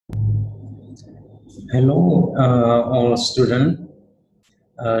Hello, all students.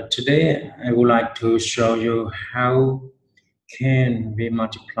 Today, I would like to show you how can we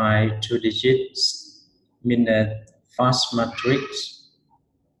multiply two digits in a fast matrix.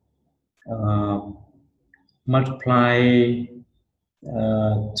 Multiply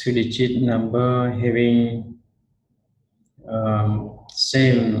two-digit number having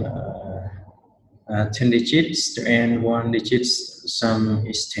same 10 digits and one digit sum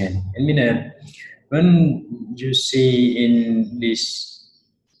is 10. I mean that when you see in this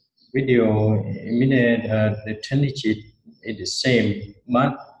video, I mean that the 10 digit is the same,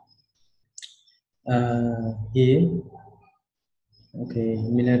 but here, okay, I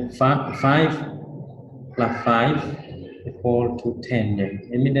mean that 5 plus 5 equal to 10. Yeah.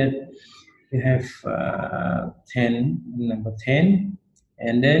 I mean that we have 10, number 10,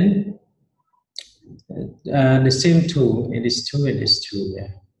 and then the same 2, it is 2, it is 2. Yeah.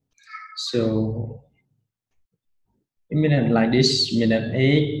 So, I mean that like this, I mean that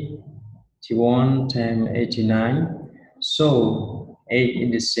 81 times 89. So 8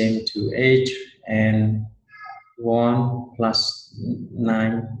 is the same to 8, and 1 plus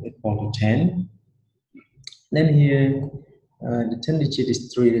 9 equal to 10. Then here the 10 digit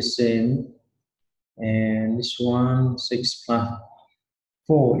is 3 the same, and this one 6 plus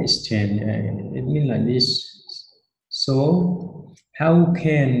 4 is 10. It means like this. So how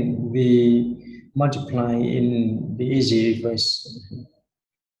can we multiply in the easy reverse?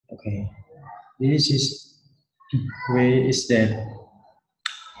 Okay, this is way is that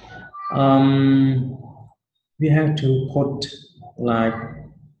we have to put like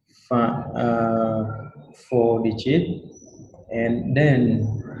 4 digit, and then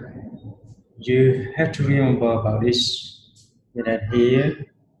you have to remember about this, that here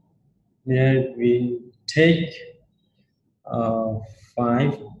that we take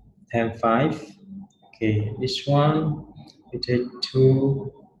 5 times 5. Okay, this one we take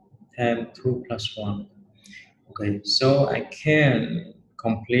 2 times 2 plus 1. Okay, so I can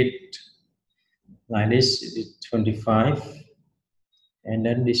complete like this, it is 25, and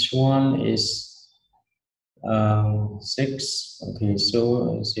then this one is 6. Okay,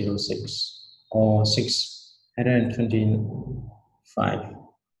 so 06 or 625.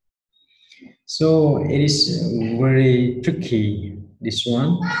 So it is very tricky, this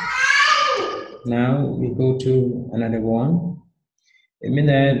one. Now we go to another one. It means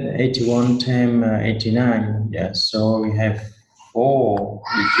that 81 times 89. Yeah, so we have 4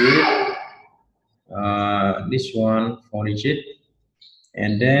 digits. This one 4 digit,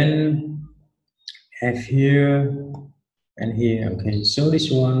 and then have here and here. Okay, so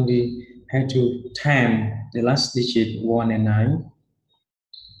this one we have to time the last digit 1 and 9.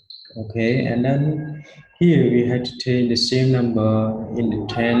 Okay, and then here we have to take the same number in the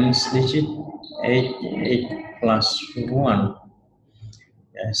 10th digit, 8 plus 1.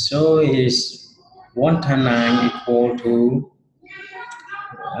 Yeah, so it is 1 times 9 equal to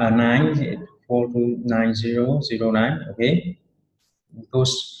 9 equal to 9009. Okay,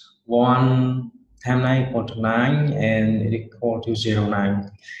 because 1 times 9 equal to 9, and it equal to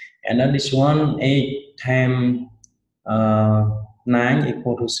 09. And then this one 8 times 9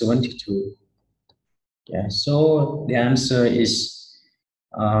 equal to 72. Yeah, so the answer is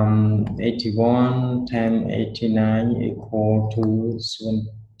 81 times 89 equal to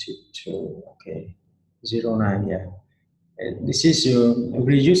 72. Okay, 09. Yeah, this is a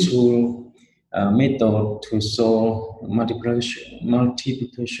very useful method to solve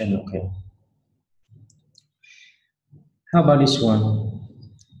multiplication. Okay, how about this one?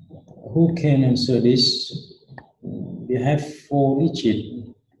 Who can answer this? We have 4 digits,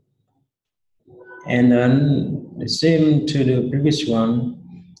 and then the same to the previous one.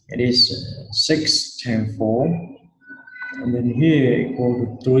 It is 6 times 4, and then here equal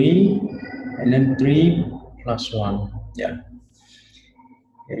to 3, and then 3 plus 1. Yeah,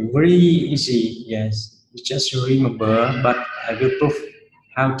 very easy. Yes, just remember, but I will prove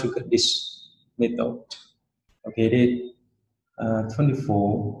how to get this method. Okay, it is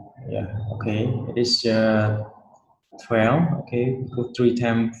 24. Yeah, okay, it is 12. Okay, go 3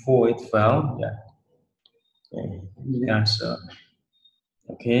 times 4 is 12. Yeah, okay, the answer.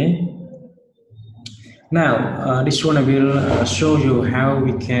 Okay, now this one I will show you how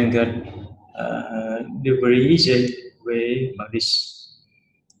we can get the very easy way about this.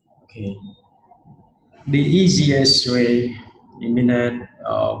 Okay, the easiest way, I mean that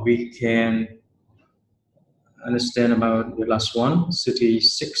we can understand about the last one,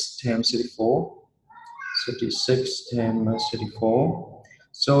 36 times 34. 36 times 34.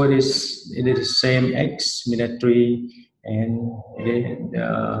 So it is the same x, mean that 3 and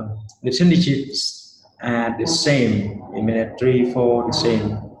the 10 digits are the same. I mean, 3, 4, the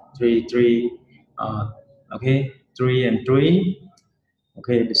same. 3, 3, okay, 3 and 3,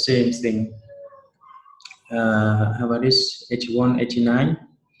 okay, the same thing. How about this? 81, 89,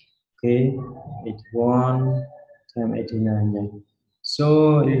 okay, 81 times 89, yeah.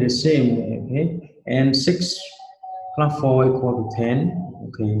 So it is the same, okay, and 6 plus 4 equal to 10,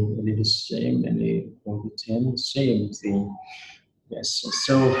 okay, it is the same and equal to 10, same thing. Yes,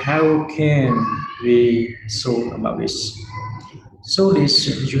 so how can we solve about this? So this,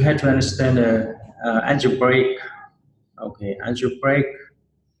 you have to understand algebraic. Okay, algebraic,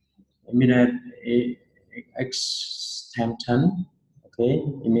 I mean that x times 10, okay,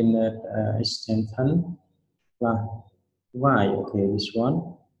 I mean that x times 10 plus y, okay, this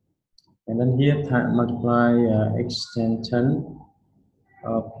one. And then here multiply x times 10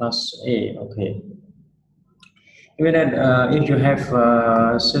 plus a, okay. Even that if you have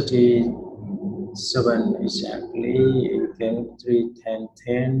 37 exactly, you can 3, 10,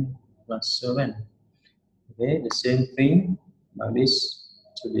 10 plus 7. Okay, the same thing about this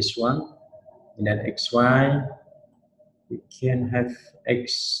to this one. In that xy, we can have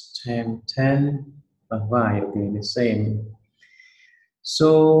x times 10 plus y, okay, the same.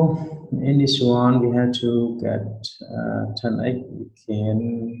 So in this one, we have to get 10x. We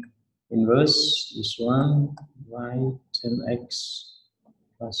can inverse this one, y 10x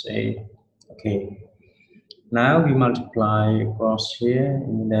plus a. Okay. Now we multiply across here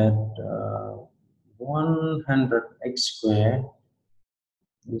in that 100x squared.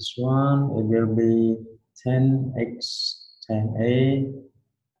 This one, it will be 10x times a.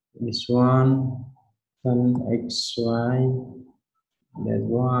 This one, 10xy. That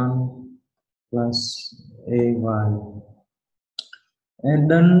one plus ay. And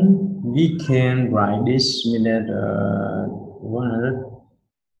then we can write this mean that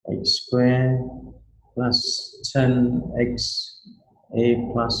 100x squared plus 10x a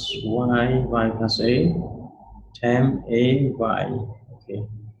plus y plus a times a y. Okay.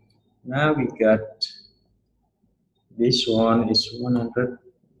 Now we got this one is 100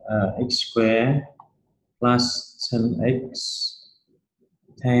 x squared plus 10x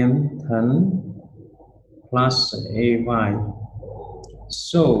times 10 plus ay.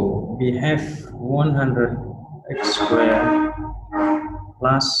 So we have 100x squared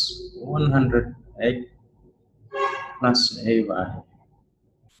plus 100x plus ay.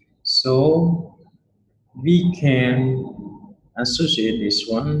 So we can associate this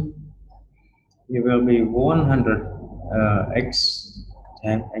one. It will be 100x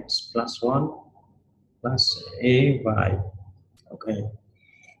times x plus 1 plus ay. Okay.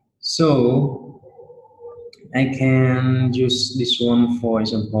 So I can use this one for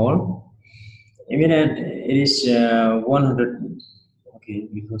example. Even that it is 100, okay,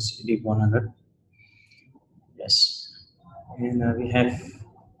 because it is 100. Yes, and we have,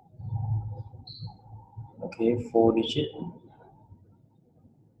 okay, 4 digit,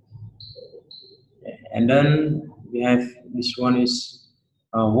 and then we have this one is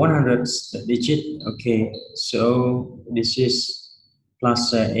 100 digit. Okay, so this is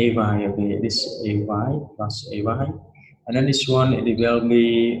plus ay. Okay, this ay plus ay, and then this one it will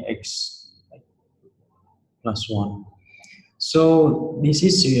be x plus 1. So this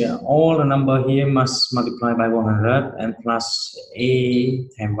is all the number here must multiply by 100 and plus a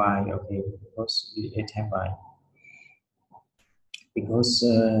times y. Okay, because a times y, because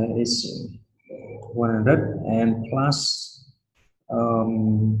it's 100 and plus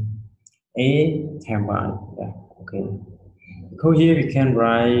a times y. Yeah, okay. So here we can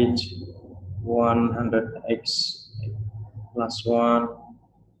write 100x plus 1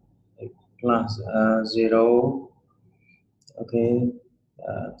 plus 0. Okay,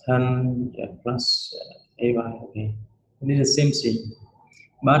 10 plus ay. Okay, it is the same thing,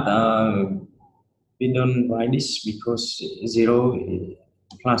 but we don't write this because 0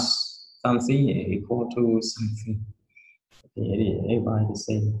 plus something equal to something. Okay, ay the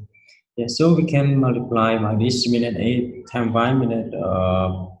same. Yeah, so we can multiply by this minute 8 times y minute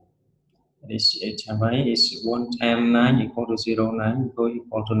this 8 times y is 1 times 9 equal to 0, 9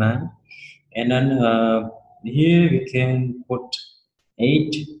 equal to 9, and then here we can put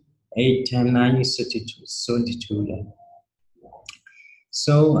 8. 8 times 9 is 32. 72. Yeah.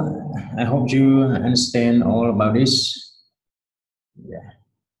 So I hope you understand all about this. Yeah.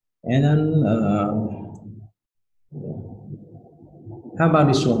 And then how about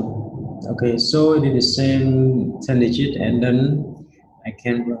this one? Okay, so it is the same 10 digit, and then I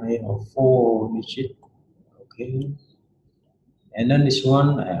can write a 4 digit. Okay. And then this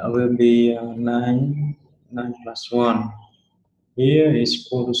one will be 9 9 plus 1. Here is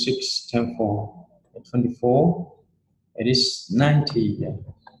equal to 6 times 4. 24. It is 90. Yeah.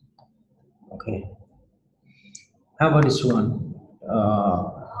 Okay. How about this one?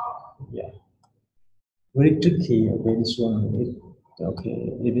 Yeah. Very tricky. Okay, this one.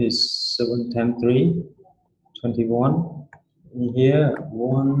 Okay, it is 7 times 3. 21. Here,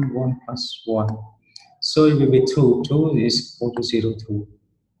 1 plus 1. So it will be 2. 2 is equal to 0, 2.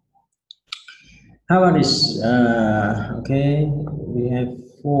 How about this? Okay, we have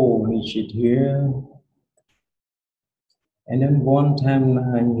 4 digits here. And then 1 times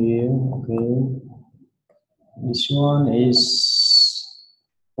 9 here. Okay. This one is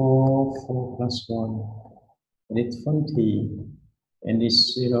 4 plus 1. It's 20. And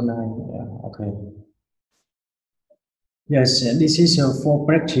this 0, 9. Yeah, okay. Yes, this is for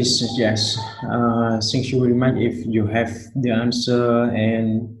practice. Yes, thank you very much. If you have the answer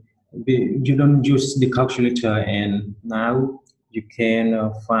and you don't use the calculator, and now you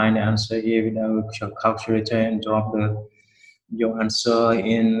can find the answer here without your calculator and drop your answer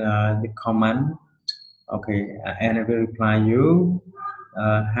in the comment. Okay, and I will reply you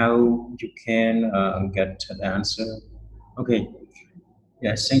how you can get the answer. Okay.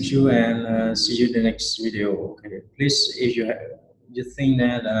 Yes, thank you, and see you in the next video. Okay, please, if you think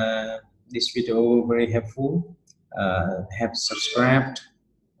that this video very helpful, have subscribed.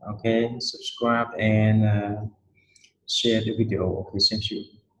 Okay, subscribe and share the video. Okay, thank you.